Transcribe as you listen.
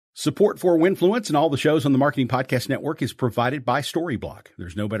Support for Winfluence and all the shows on the Marketing Podcast Network is provided by Storyblock.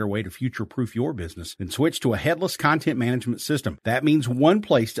 There's no better way to future-proof your business than switch to a headless content management system. That means one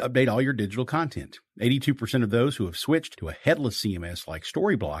place to update all your digital content. 82% of those who have switched to a headless CMS like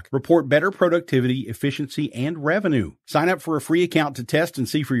Storyblock report better productivity, efficiency, and revenue. Sign up for a free account to test and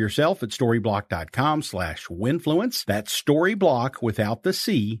see for yourself at storyblock.com/Winfluence. That's Storyblock without the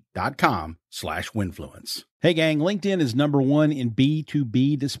C.com/Winfluence. Hey gang, LinkedIn is number one in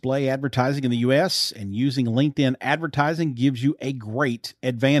B2B display advertising in the US, and using LinkedIn advertising gives you a great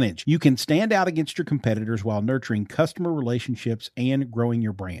advantage. You can stand out against your competitors while nurturing customer relationships and growing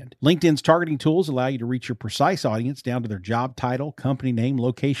your brand. LinkedIn's targeting tools allow you to reach your precise audience down to their job title, company name,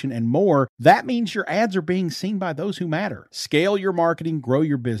 location, and more. That means your ads are being seen by those who matter. Scale your marketing, grow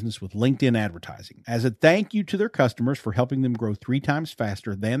your business with LinkedIn advertising. As a thank you to their customers for helping them grow 3 times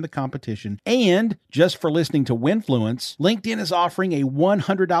faster than the competition, and just for listening to Winfluence, LinkedIn is offering a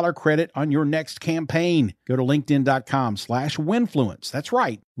 $100 credit on your next campaign. Go to linkedin.com/Winfluence. That's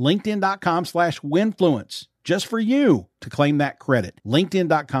right, linkedin.com/Winfluence. Just for you to claim that credit.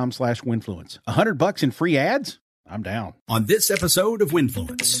 LinkedIn.com/Winfluence. $100 in free ads? I'm down. On this episode of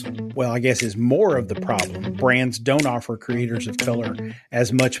Winfluence. Well, I guess is more of the problem. Brands don't offer creators of color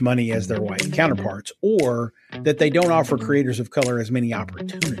as much money as their white counterparts, or that they don't offer creators of color as many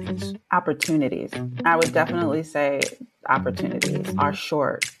opportunities. Opportunities. I would definitely say opportunities are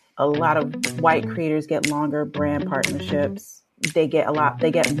short. A lot of white creators get longer brand partnerships. They get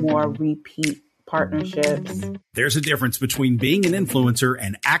more repeat partnerships. There's a difference between being an influencer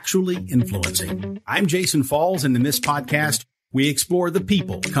and actually influencing. I'm Jason Falls, and in this podcast, we explore the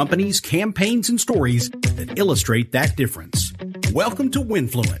people, companies, campaigns, and stories that illustrate that difference. Welcome to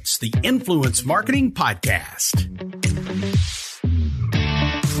Winfluence, the Influence Marketing Podcast.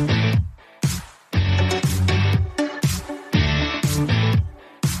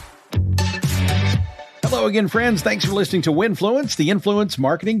 Hello again, friends. Thanks for listening to Winfluence, the Influence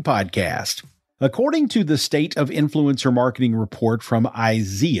Marketing Podcast. According to the State of Influencer Marketing report from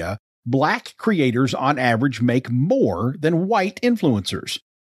IZEA, Black creators on average make more than white influencers.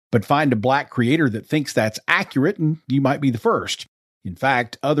 But find a Black creator that thinks that's accurate and you might be the first. In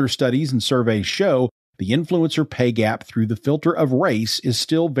fact, other studies and surveys show the influencer pay gap through the filter of race is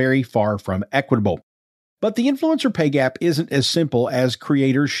still very far from equitable. But the influencer pay gap isn't as simple as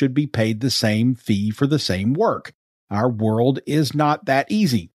creators should be paid the same fee for the same work. Our world is not that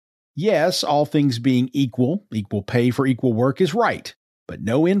easy. Yes, all things being equal pay for equal work is right, but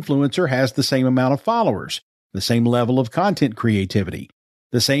no influencer has the same amount of followers, the same level of content creativity,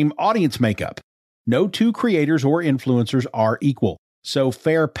 the same audience makeup. No two creators or influencers are equal, so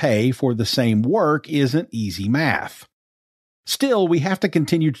fair pay for the same work isn't easy math. Still, we have to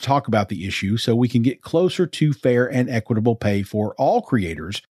continue to talk about the issue so we can get closer to fair and equitable pay for all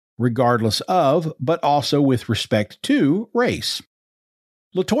creators, regardless of, but also with respect to, race.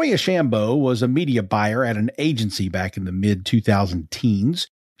 Latoya Shambo was a media buyer at an agency back in the mid-2010s.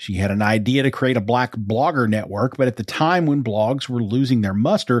 She had an idea to create a Black blogger network, but at the time when blogs were losing their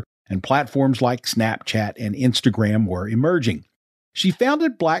muster and platforms like Snapchat and Instagram were emerging. She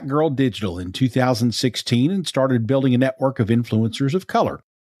founded Black Girl Digital in 2016 and started building a network of influencers of color.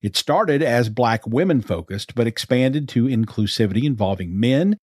 It started as Black women-focused, but expanded to inclusivity involving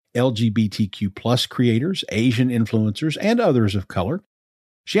men, LGBTQ+ creators, Asian influencers, and others of color.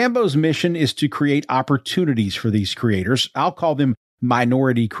 Shambo's mission is to create opportunities for these creators. I'll call them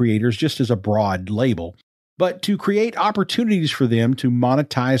minority creators just as a broad label, but to create opportunities for them to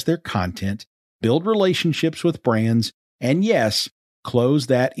monetize their content, build relationships with brands, and yes, close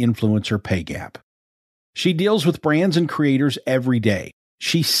that influencer pay gap. She deals with brands and creators every day.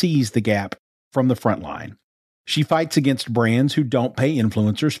 She sees the gap from the front line. She fights against brands who don't pay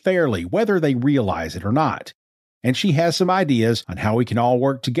influencers fairly, whether they realize it or not. And she has some ideas on how we can all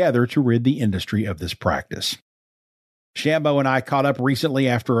work together to rid the industry of this practice. Shambo and I caught up recently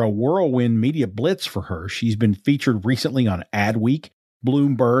after a whirlwind media blitz for her. She's been featured recently on Adweek,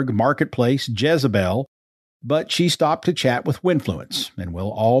 Bloomberg, Marketplace, Jezebel, but she stopped to chat with Winfluence, and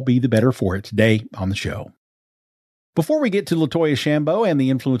we'll all be the better for it today on the show. Before we get to Latoya Shambo and the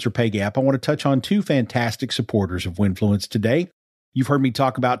influencer pay gap, I want to touch on 2 fantastic supporters of Winfluence today. You've heard me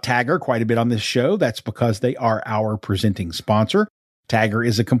talk about Tagger quite a bit on this show. That's because they are our presenting sponsor. Tagger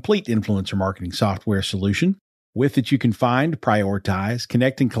is a complete influencer marketing software solution. With it, you can find, prioritize,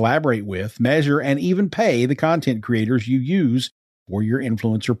 connect and collaborate with, measure, and even pay the content creators you use for your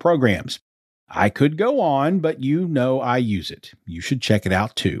influencer programs. I could go on, but you know I use it. You should check it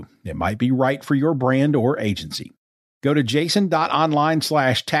out too. It might be right for your brand or agency. Go to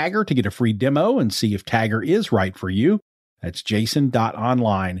jason.online/Tagger to get a free demo and see if Tagger is right for you. That's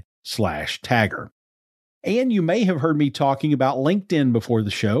jason.online/Tagger. linkedin.com/tagger. And you may have heard me talking about LinkedIn before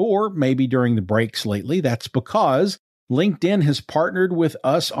the show, or maybe during the breaks lately. That's because LinkedIn has partnered with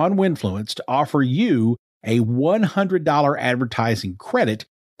us on Winfluence to offer you a $100 advertising credit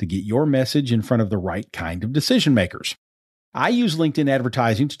to get your message in front of the right kind of decision makers. I use LinkedIn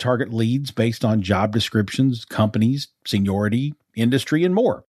advertising to target leads based on job descriptions, companies, seniority, industry, and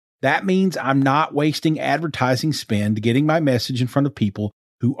more. That means I'm not wasting advertising spend getting my message in front of people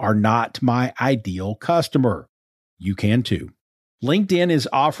who are not my ideal customer. You can too. LinkedIn is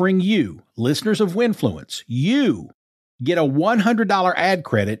offering you, listeners of Winfluence, you get a $100 ad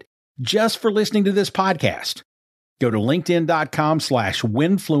credit just for listening to this podcast. Go to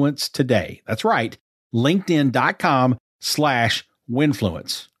linkedin.com/Winfluence today. That's right.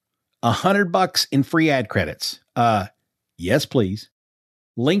 LinkedIn.com/Winfluence. $100 in free ad credits. Yes, please.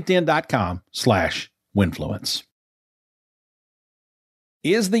 LinkedIn.com/Winfluence.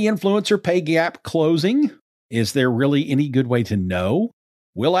 Is the influencer pay gap closing? Is there really any good way to know?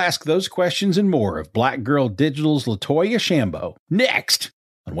 We'll ask those questions and more of Black Girl Digital's LaToya Shambo next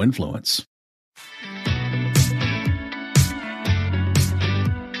on Winfluence.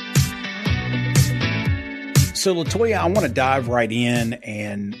 So, LaToya, I want to dive right in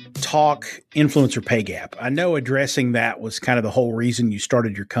and talk influencer pay gap. I know addressing that was kind of the whole reason you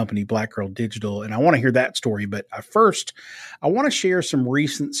started your company, Black Girl Digital, and I want to hear that story. But first, I want to share some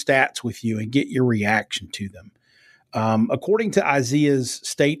recent stats with you and get your reaction to them. According to IZEA's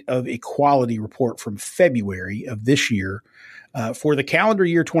State of Equality report from February of this year, for the calendar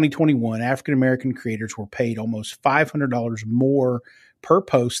year 2021, African-American creators were paid almost $500 more per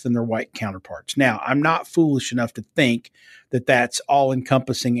post than their white counterparts. Now, I'm not foolish enough to think that that's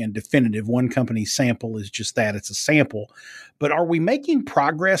all-encompassing and definitive. One company's sample is just that, it's a sample. But are we making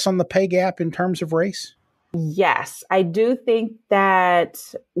progress on the pay gap in terms of race? Yes, I do think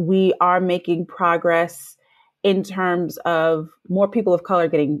that we are making progress in terms of more people of color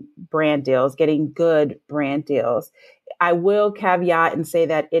getting brand deals, getting good brand deals. I will caveat and say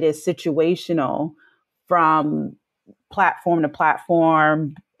that it is situational from platform to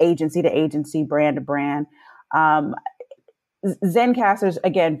platform, agency to agency, brand to brand. Zencastr's,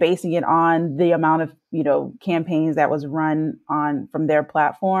 again, basing it on the amount of, campaigns that was run on from their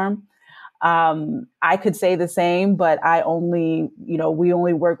platform. I could say the same, but we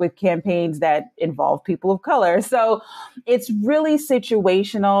only work with campaigns that involve people of color. So it's really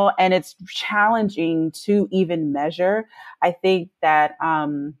situational and it's challenging to even measure. I think that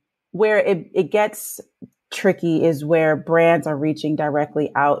where it gets tricky is where brands are reaching directly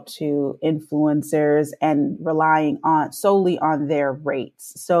out to influencers and relying solely on their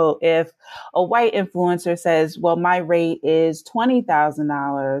rates. So if a white influencer says, well, my rate is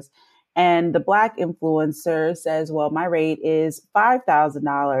 $20,000, and the Black influencer says, well, my rate is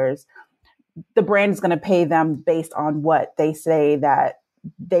 $5,000, the brand is going to pay them based on what they say that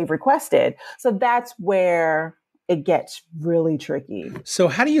they've requested. So that's where it gets really tricky. So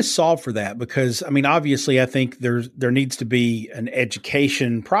how do you solve for that? Because, obviously, I think there needs to be an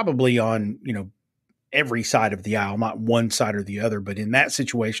education probably on, every side of the aisle, not one side or the other. But in that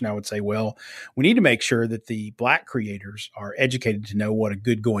situation, I would say, well, we need to make sure that the Black creators are educated to know what a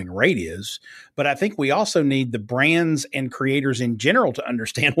good going rate is. But I think we also need the brands and creators in general to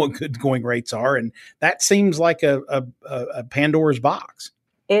understand what good going rates are. And that seems like a Pandora's box.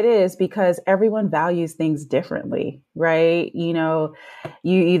 It is, because everyone values things differently, right? You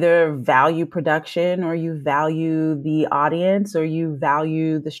either value production or you value the audience or you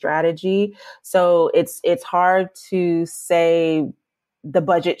value the strategy. So it's hard to say the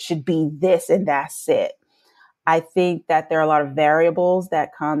budget should be this and that's it. I think that there are a lot of variables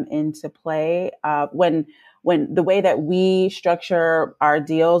that come into play. When the way that we structure our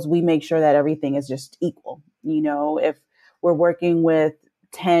deals, we make sure that everything is just equal. If we're working with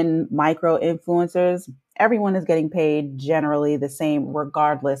 10 micro influencers, everyone is getting paid generally the same,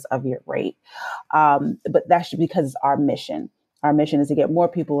 regardless of your rate. But that's because it's our mission. Our mission is to get more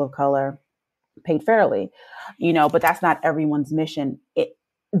people of color paid fairly, but that's not everyone's mission,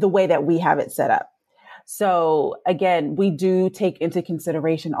 the way that we have it set up. So again, we do take into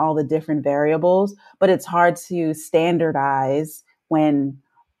consideration all the different variables, but it's hard to standardize when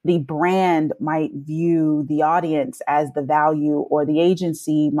the brand might view the audience as the value, or the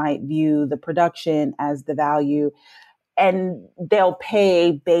agency might view the production as the value, and they'll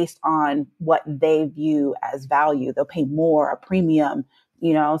pay based on what they view as value. They'll pay more, a premium,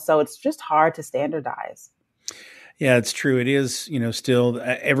 so it's just hard to standardize. Yeah, it's true. It is, still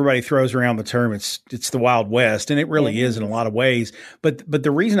everybody throws around the term it's the Wild West, and it It really is in a is. lot of ways. But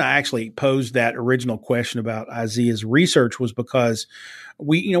the reason I actually posed that original question about IZEA's research was because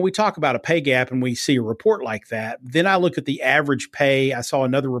we talk about a pay gap and we see a report like that. Then I look at the average pay. I saw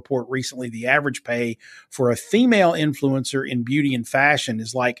another report recently. The average pay for a female influencer in beauty and fashion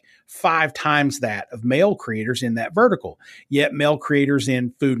is like 5 times that of male creators in that vertical. Yet male creators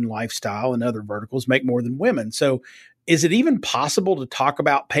in food and lifestyle and other verticals make more than women. So is it even possible to talk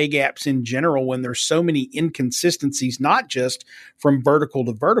about pay gaps in general when there's so many inconsistencies, not just from vertical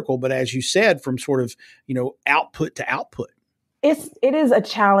to vertical, but as you said, from sort of, output to output? It is a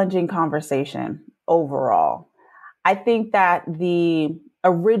challenging conversation overall. I think that the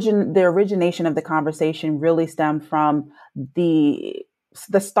origination of the conversation really stemmed from the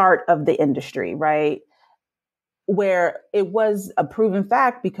the start of the industry, right? Where it was a proven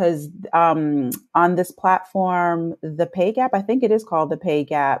fact because on this platform, the pay gap, I think it is called the pay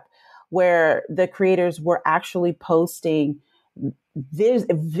gap, where the creators were actually posting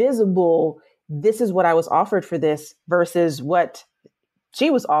visible, this is what I was offered for this versus what she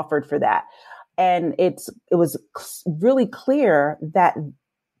was offered for that. And it was really clear that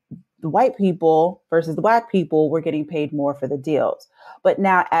the white people versus the black people were getting paid more for the deals. But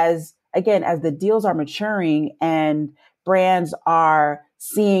now, as the deals are maturing and brands are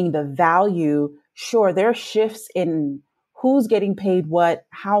seeing the value, sure, there are shifts in who's getting paid what,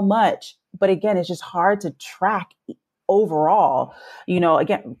 how much. But again, it's just hard to track overall.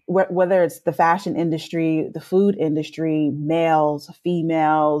 Again, whether it's the fashion industry, the food industry, males,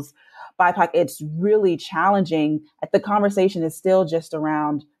 females, BIPOC, it's really challenging. The conversation is still just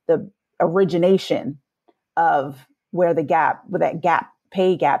around the origination of where that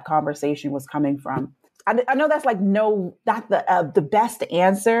pay gap conversation was coming from. I know that's like not the best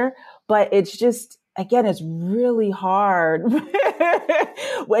answer, but it's just, again, it's really hard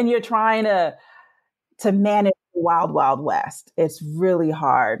when you're trying to manage the wild, wild west. It's really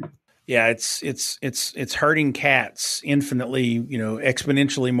hard. Yeah, it's hurting cats infinitely,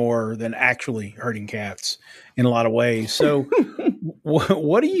 exponentially more than actually hurting cats in a lot of ways. So,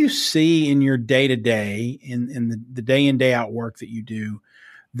 what do you see in your day to day, in the day in day out work that you do,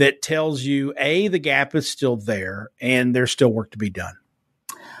 that tells you the gap is still there and there's still work to be done?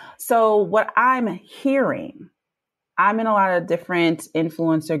 So, what I'm hearing, I'm in a lot of different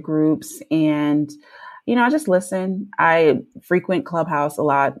influencer groups and I just listen. I frequent Clubhouse a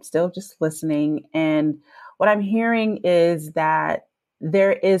lot, still just listening. And what I'm hearing is that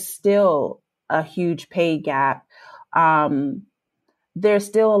there is still a huge pay gap. Um, there's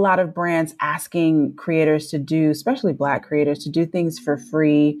still a lot of brands asking creators to do, especially Black creators, to do things for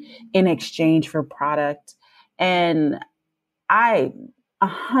free in exchange for product. And I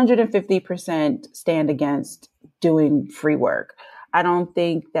 150% stand against doing free work. I don't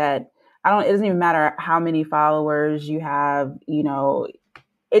think that it doesn't even matter how many followers you have,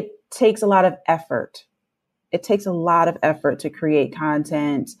 it takes a lot of effort. It takes a lot of effort to create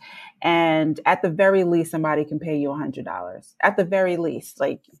content. And at the very least, somebody can pay you $100. At the very least,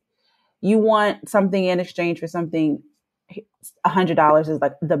 like, you want something in exchange for something, $100 is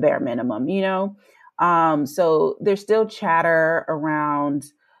like the bare minimum. So there's still chatter around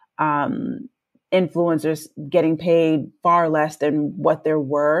influencers getting paid far less than what they're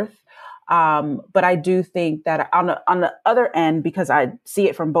worth. But I do think that on the other end, because I see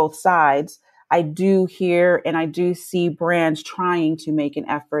it from both sides, I do hear and I do see brands trying to make an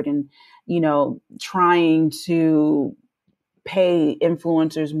effort and, trying to pay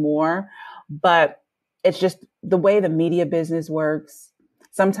influencers more. But it's just the way the media business works.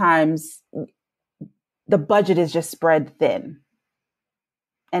 Sometimes the budget is just spread thin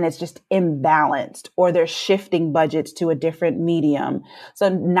and it's just imbalanced, or they're shifting budgets to a different medium. So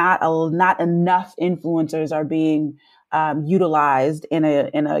not enough influencers are being utilized in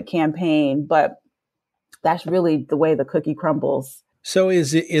a campaign, but that's really the way the cookie crumbles. So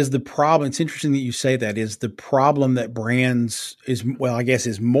is the problem? It's interesting that you say that. Is the problem that brands I guess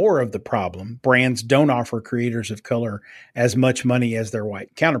is more of the problem. Brands don't offer creators of color as much money as their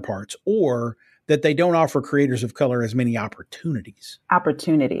white counterparts, or that they don't offer creators of color as many opportunities.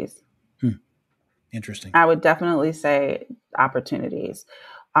 Opportunities. Interesting. I would definitely say opportunities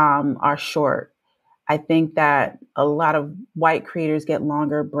are short. I think that a lot of white creators get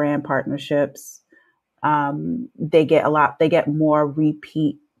longer brand partnerships. They get more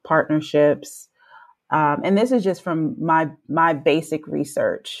repeat partnerships. And this is just from my basic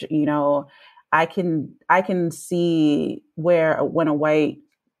research. I can see where when a white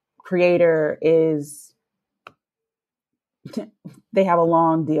creator they have a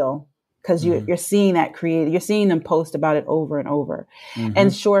long deal. because you're seeing that you're seeing them post about it over and over. Mm-hmm.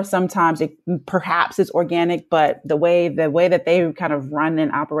 And sure, sometimes perhaps it's organic, but the way that they kind of run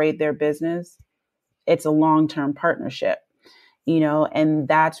and operate their business, it's a long-term partnership, and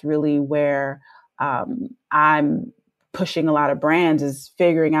that's really where I'm pushing a lot of brands, is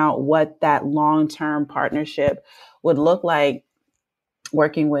figuring out what that long-term partnership would look like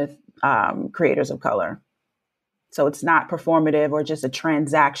working with creators of color. So it's not performative or just a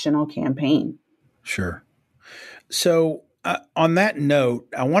transactional campaign. Sure. So on that note,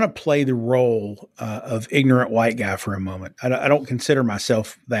 I want to play the role of ignorant white guy for a moment. I don't consider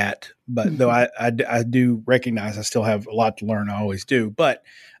myself that, but though I do recognize I still have a lot to learn. I always do. But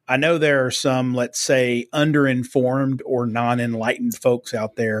I know there are some, let's say, underinformed or non-enlightened folks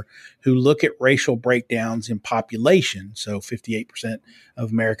out there who look at racial breakdowns in population. So 58%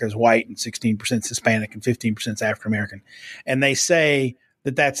 of America is white and 16% is Hispanic and 15% is African American. And they say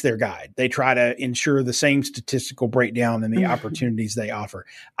that that's their guide. They try to ensure the same statistical breakdown and the opportunities they offer.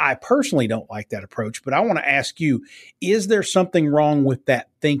 I personally don't like that approach, but I want to ask you, is there something wrong with that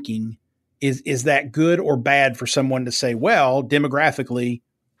thinking? Is that good or bad for someone to say, well, demographically,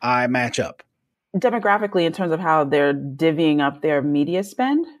 I match up? Demographically, in terms of how they're divvying up their media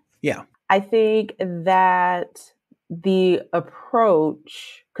spend? Yeah. I think that the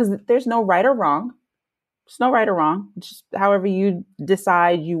approach, because there's no right or wrong. There's no right or wrong. Just however you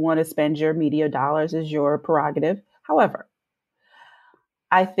decide you want to spend your media dollars is your prerogative. However,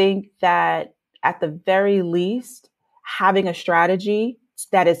 I think that at the very least, having a strategy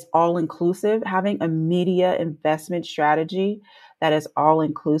that is all inclusive, having a media investment strategy that is all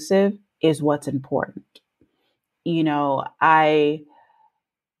inclusive is what's important. If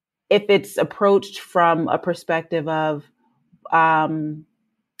it's approached from a perspective of,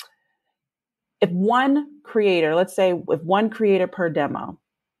 if one creator, let's say if one creator per demo,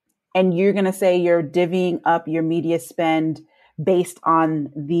 and you're going to say you're divvying up your media spend based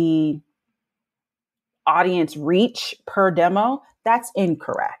on the audience reach per demo, that's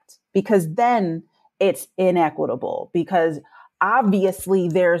incorrect, because then it's inequitable, because obviously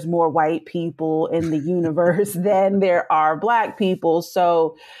there's more white people in the universe than there are Black people.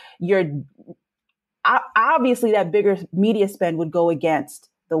 So obviously that bigger media spend would go against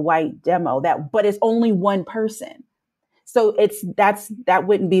the white demo, but it's only one person. So that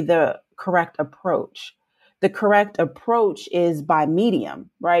wouldn't be the correct approach. The correct approach is by medium,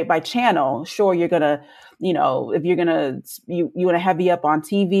 right? By channel. Sure, you're going to, if you're going to, you want to heavy up on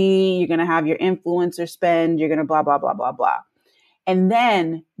TV, you're going to have your influencer spend, you're going to blah, blah, blah, blah, blah. And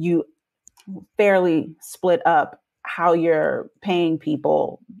then you fairly split up how you're paying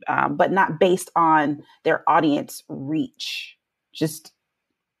people, but not based on their audience reach. Just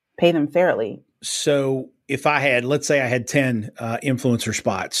pay them fairly. So if let's say I had 10 influencer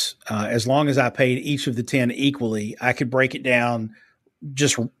spots, as long as I paid each of the 10 equally, I could break it down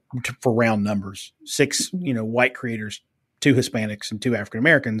just for round numbers, 6, white creators, 2 Hispanics and 2 African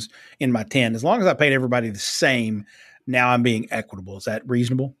Americans in my 10. As long as I paid everybody the same, now I'm being equitable. Is that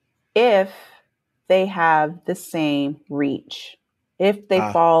reasonable? If they have the same reach, if they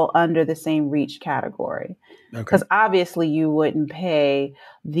fall under the same reach category. Because obviously you wouldn't pay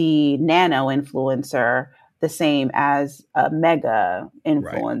the nano influencer the same as a mega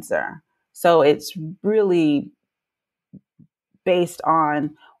influencer. Right. So it's really based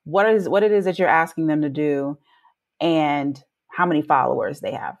on what it is that you're asking them to do and how many followers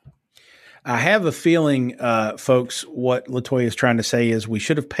they have. I have a feeling, folks, what LaToya is trying to say is we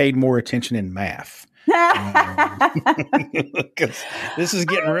should have paid more attention in math. Because this is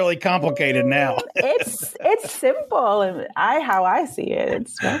getting really complicated now. It's simple, and how I see it,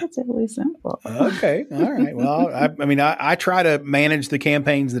 it's relatively simple. Okay, all right. Well, I try to manage the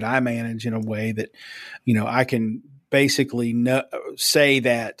campaigns that I manage in a way that, I can basically say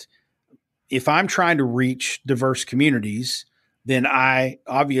that if I'm trying to reach diverse communities, then I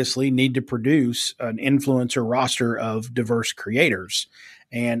obviously need to produce an influencer roster of diverse creators.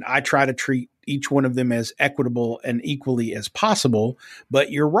 And I try to treat each one of them as equitable and equally as possible.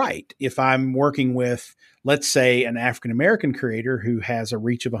 But you're right. If I'm working with, let's say, an African-American creator who has a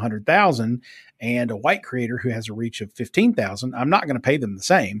reach of 100,000 and a white creator who has a reach of 15,000, I'm not going to pay them the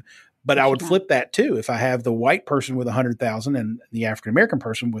same. But I would flip that too. If I have the white person with 100,000 and the African-American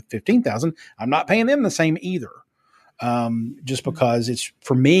person with 15,000, I'm not paying them the same either. Just because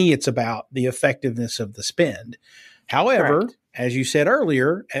for me, it's about the effectiveness of the spend. However, correct, as you said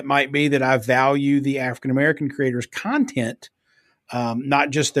earlier, it might be that I value the African-American creators' content, not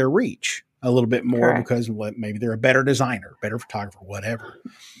just their reach a little bit more, correct, because maybe they're a better designer, better photographer, whatever.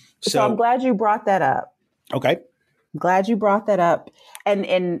 So I'm glad you brought that up. Okay. Glad you brought that up. And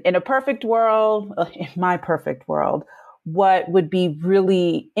in a perfect world, in my perfect world, what would be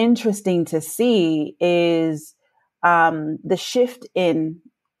really interesting to see is the shift in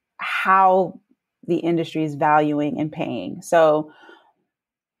how the industry is valuing and paying. So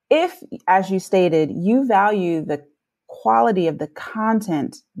if, as you stated, you value the quality of the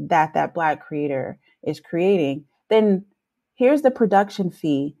content that that Black creator is creating, then here's the production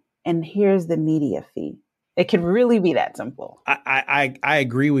fee and here's the media fee. It can really be that simple. I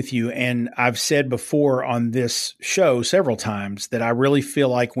agree with you. And I've said before on this show several times that I really feel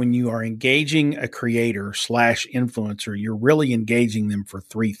like when you are engaging a creator / influencer, you're really engaging them for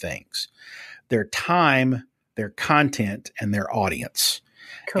three things: their time, their content, and their audience.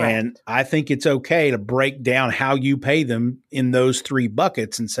 Correct. And I think it's okay to break down how you pay them in those three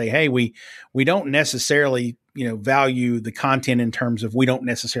buckets and say, hey, we don't necessarily, value the content in terms of we don't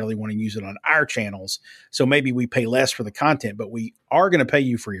necessarily want to use it on our channels. So maybe we pay less for the content, but we are going to pay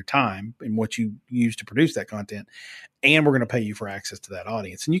you for your time and what you use to produce that content. And we're going to pay you for access to that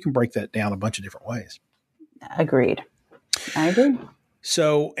audience. And you can break that down a bunch of different ways. Agreed. I agree.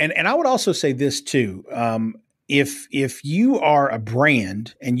 So, and I would also say this too. If you are a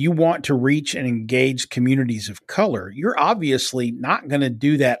brand and you want to reach and engage communities of color, you're obviously not going to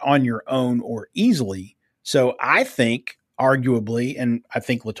do that on your own or easily. So I think arguably, and I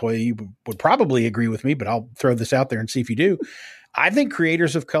think LaToya, you would probably agree with me, but I'll throw this out there and see if you do. I think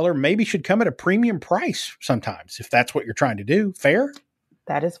creators of color maybe should come at a premium price sometimes, if that's what you're trying to do. Fair?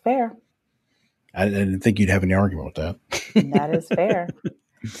 That is fair. I didn't think you'd have any argument with that. That is fair.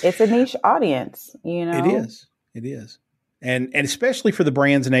 It's a niche audience, It is. It is. And especially for the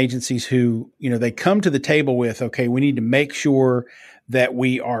brands and agencies who, they come to the table with, okay, we need to make sure that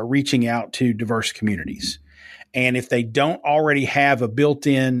we are reaching out to diverse communities. And if they don't already have a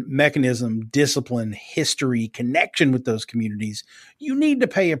built-in mechanism, discipline, history, connection with those communities, you need to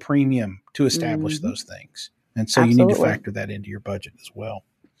pay a premium to establish those things. And so you need to factor that into your budget as well.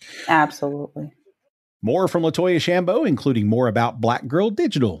 Absolutely. More from LaToya Shambo, including more about Black Girl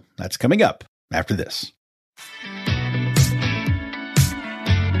Digital. That's coming up after this.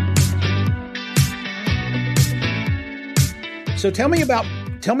 So tell me about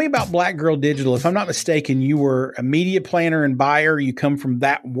Black Girl Digital. If I'm not mistaken, you were a media planner and buyer. You come from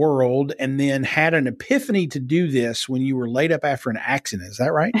that world and then had an epiphany to do this when you were laid up after an accident. Is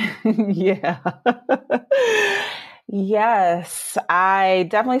that right? Yeah. Yes, I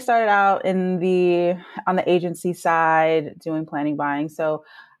definitely started out on the agency side doing planning buying. So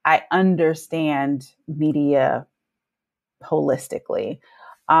I understand media holistically.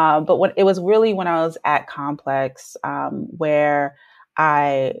 But it was really when I was at Complex, where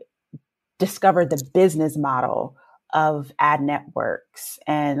I discovered the business model of ad networks.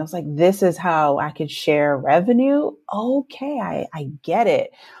 And I was like, this is how I could share revenue. Okay, I get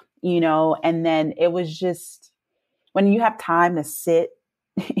it. And then it was just, when you have time to sit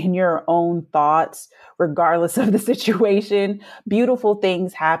in your own thoughts, regardless of the situation, beautiful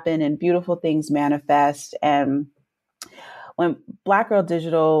things happen and beautiful things manifest. And when Black Girl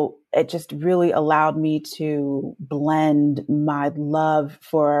Digital, it just really allowed me to blend my love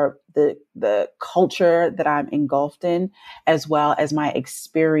for the culture that I'm engulfed in, as well as my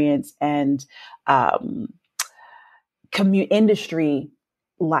experience and industry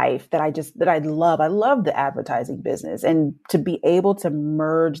life that I love. I love the advertising business, and to be able to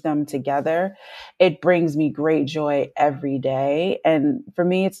merge them together, it brings me great joy every day. And for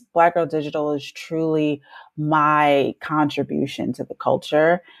me, it's Black Girl Digital is truly my contribution to the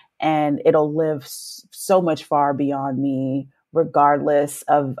culture, and it'll live so much far beyond me, regardless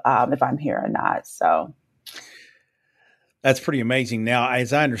of if I'm here or not. So. That's pretty amazing. Now,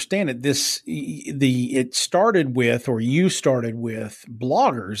 as I understand it, you started with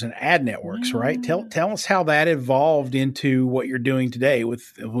bloggers and ad networks, right? Tell us how that evolved into what you're doing today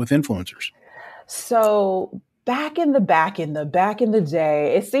with influencers. So back in the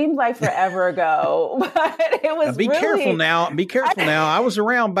day, it seemed like forever ago, but it was. Now, be careful now. Be careful now. I was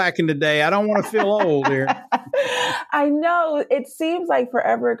around back in the day. I don't want to feel old here. I know it seems like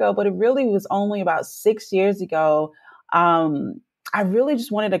forever ago, but it really was only about 6 years ago. I really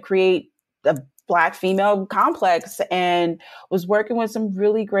just wanted to create a Black female complex and was working with some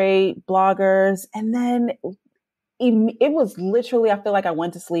really great bloggers. And then it was literally, I feel like I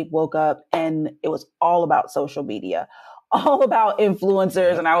went to sleep, woke up, and it was all about social media, all about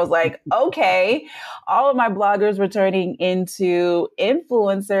influencers. And I was like, okay, all of my bloggers were turning into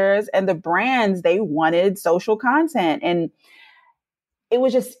influencers, and the brands, they wanted social content. And it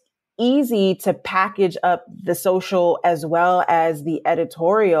was just easy to package up the social as well as the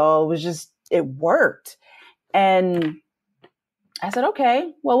editorial. It worked. And I said,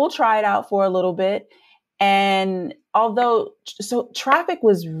 okay, well, we'll try it out for a little bit. And so traffic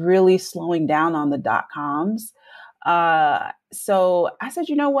was really slowing down on the .coms. So I said,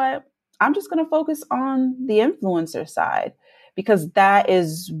 you know what? I'm just going to focus on the influencer side because that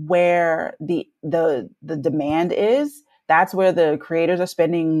is where the demand is. That's where the creators are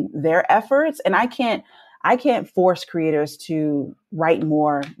spending their efforts. And I can't force creators to write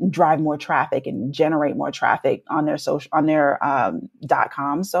more, drive more traffic and generate more traffic on their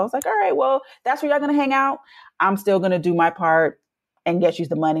 .com. So I was like, all right, well, that's where y'all going to hang out. I'm still going to do my part and get you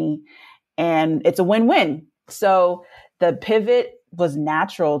the money. And it's a win-win. So the pivot was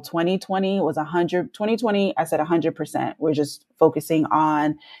natural. 2020 was 2020, I said 100%. We're just focusing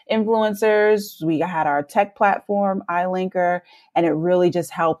on influencers. We had our tech platform, iLinker, and it really just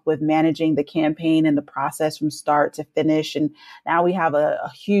helped with managing the campaign and the process from start to finish. And now we have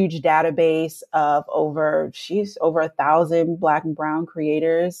a huge database of over 1,000 Black and Brown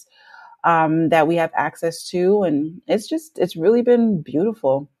creators that we have access to. And it's really been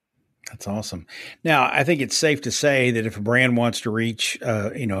beautiful. That's awesome. Now, I think it's safe to say that if a brand wants to reach,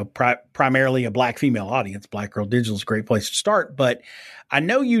 primarily a Black female audience, Black Girl Digital is a great place to start. But I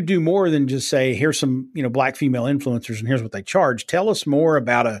know you do more than just say, here's some, Black female influencers and here's what they charge. Tell us more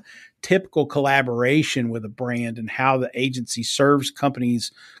about a typical collaboration with a brand and how the agency serves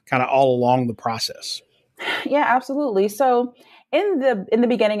companies kind of all along the process. Yeah, absolutely. So in the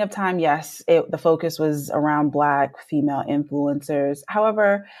beginning of time, yes, the focus was around Black female influencers.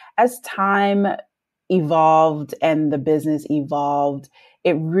 However, as time evolved and the business evolved,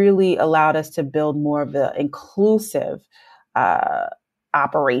 it really allowed us to build more of the inclusive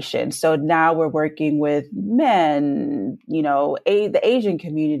operation. So now we're working with men, the Asian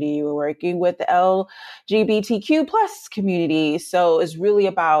community. We're working with the LGBTQ plus community. So it's really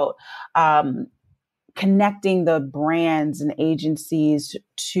about connecting the brands and agencies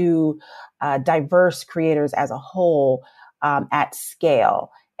to diverse creators as a whole at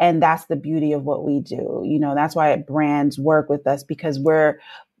scale. And that's the beauty of what we do. That's why brands work with us because we're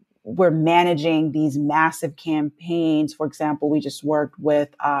managing these massive campaigns. For example, we just worked with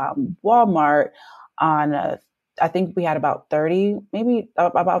Walmart on I think we had about 30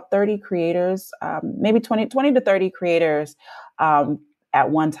 creators, maybe 20 to 30 creators at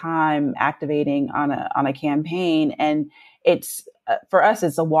one time activating on a campaign. And it's for us,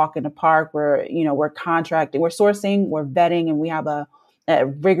 it's a walk in the park where, we're contracting, we're sourcing, we're vetting, and we have a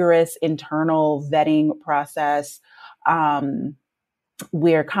rigorous internal vetting process.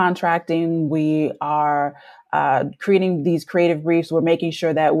 We're contracting, we are creating these creative briefs. We're making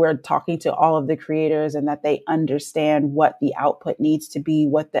sure that we're talking to all of the creators and that they understand what the output needs to be,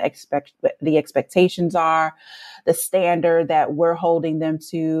 what the expectations are, the standard that we're holding them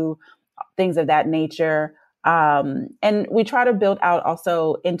to, things of that nature. And we try to build out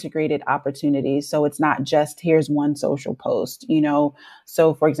also integrated opportunities. So it's not just here's one social post,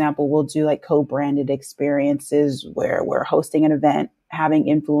 So for example, we'll do like co-branded experiences where we're hosting an event, having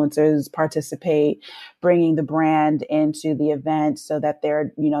influencers participate, bringing the brand into the event so that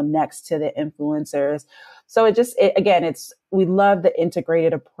they're, next to the influencers. So we love the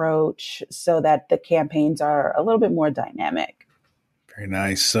integrated approach so that the campaigns are a little bit more dynamic. Very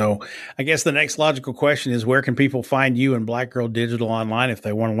nice. So I guess the next logical question is, where can people find you and Black Girl Digital online if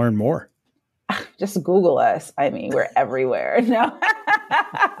they want to learn more? Just Google us. I mean, we're everywhere. No.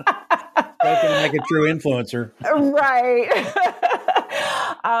 Looking like a true influencer. Right.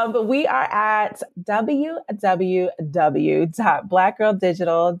 But we are at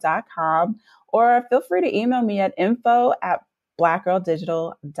www.blackgirldigital.com, or feel free to email me at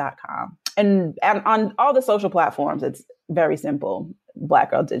info@blackgirldigital.com. And on all the social platforms, it's very simple,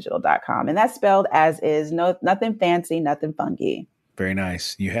 blackgirldigital.com. And that's spelled as is, nothing fancy, nothing funky. Very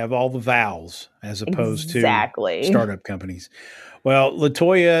nice. You have all the vowels as opposed to startup companies. Well,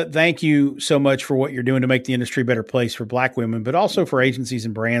 LaToya, thank you so much for what you're doing to make the industry a better place for Black women, but also for agencies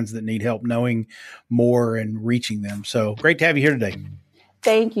and brands that need help knowing more and reaching them. So great to have you here today.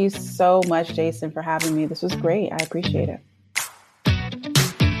 Thank you so much, Jason, for having me. This was great. I appreciate it.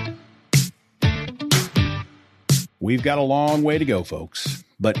 We've got a long way to go, folks.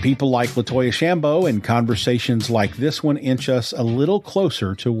 But people like LaToya Shambo and conversations like this one inch us a little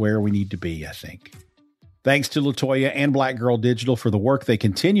closer to where we need to be, I think. Thanks to LaToya and Black Girl Digital for the work they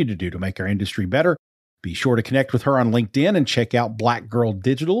continue to do to make our industry better. Be sure to connect with her on LinkedIn and check out Black Girl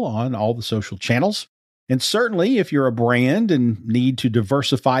Digital on all the social channels. And certainly, if you're a brand and need to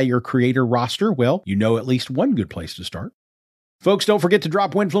diversify your creator roster, well, you know at least one good place to start. Folks, don't forget to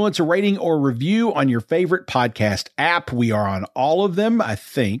drop Winfluence a rating or review on your favorite podcast app. We are on all of them, I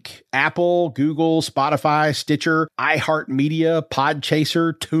think. Apple, Google, Spotify, Stitcher, iHeartMedia,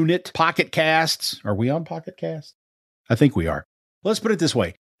 Podchaser, TuneIt, Pocket Casts. Are we on Pocket Casts? I think we are. Let's put it this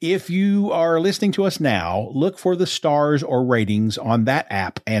way. If you are listening to us now, look for the stars or ratings on that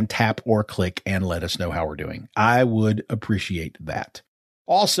app and tap or click and let us know how we're doing. I would appreciate that.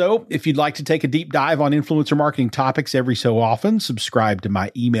 Also, if you'd like to take a deep dive on influencer marketing topics every so often, subscribe to my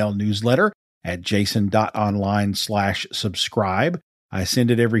email newsletter at jason.online/subscribe. I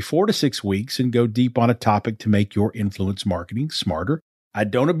send it every 4 to 6 weeks and go deep on a topic to make your influence marketing smarter. I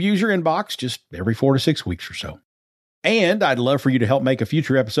don't abuse your inbox, just every 4 to 6 weeks or so. And I'd love for you to help make a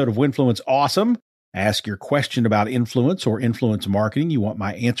future episode of Winfluence awesome. Ask your question about influence or influence marketing you want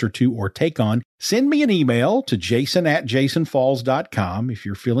my answer to or take on. Send me an email to jason@jasonfalls.com. If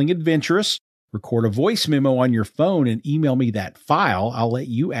you're feeling adventurous, record a voice memo on your phone and email me that file. I'll let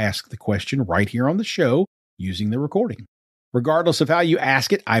you ask the question right here on the show using the recording. Regardless of how you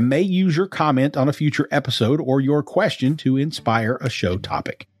ask it, I may use your comment on a future episode or your question to inspire a show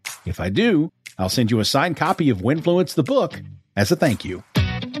topic. If I do, I'll send you a signed copy of Winfluence the book as a thank you.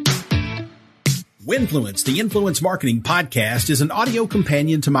 Winfluence, the Influence Marketing Podcast, is an audio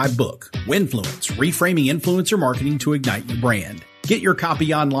companion to my book, Winfluence, Reframing Influencer Marketing to Ignite Your Brand. Get your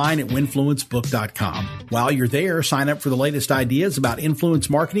copy online at winfluencebook.com. While you're there, sign up for the latest ideas about influence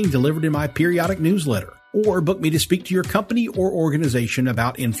marketing delivered in my periodic newsletter, or book me to speak to your company or organization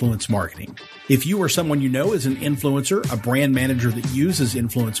about influence marketing. If you or someone you know is an influencer, a brand manager that uses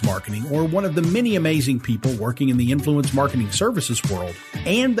influence marketing, or one of the many amazing people working in the influence marketing services world,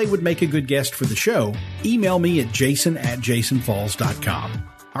 and they would make a good guest for the show, email me at jason@jasonfalls.com.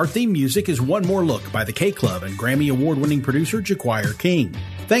 Our theme music is One More Look by the K-Club and Grammy Award-winning producer Jaquire King.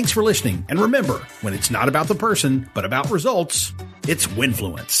 Thanks for listening, and remember, when it's not about the person, but about results, it's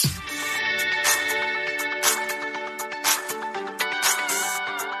Winfluence.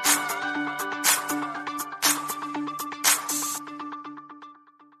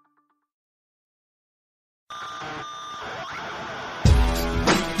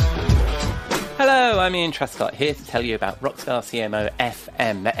 Hello, I'm Ian Truscott here to tell you about Rockstar CMO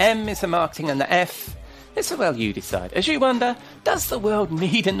FM. The M is the marketing and the F is the well you decide. As you wonder, does the world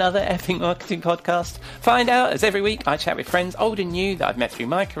need another effing marketing podcast? Find out as every week I chat with friends old and new that I've met through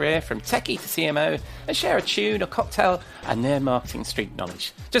my career from techie to CMO and share a tune, a cocktail and their marketing street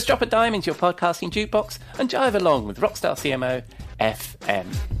knowledge. Just drop a dime into your podcasting jukebox and jive along with Rockstar CMO FM.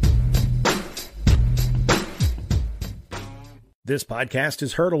 This podcast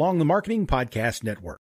is heard along the Marketing Podcast Network.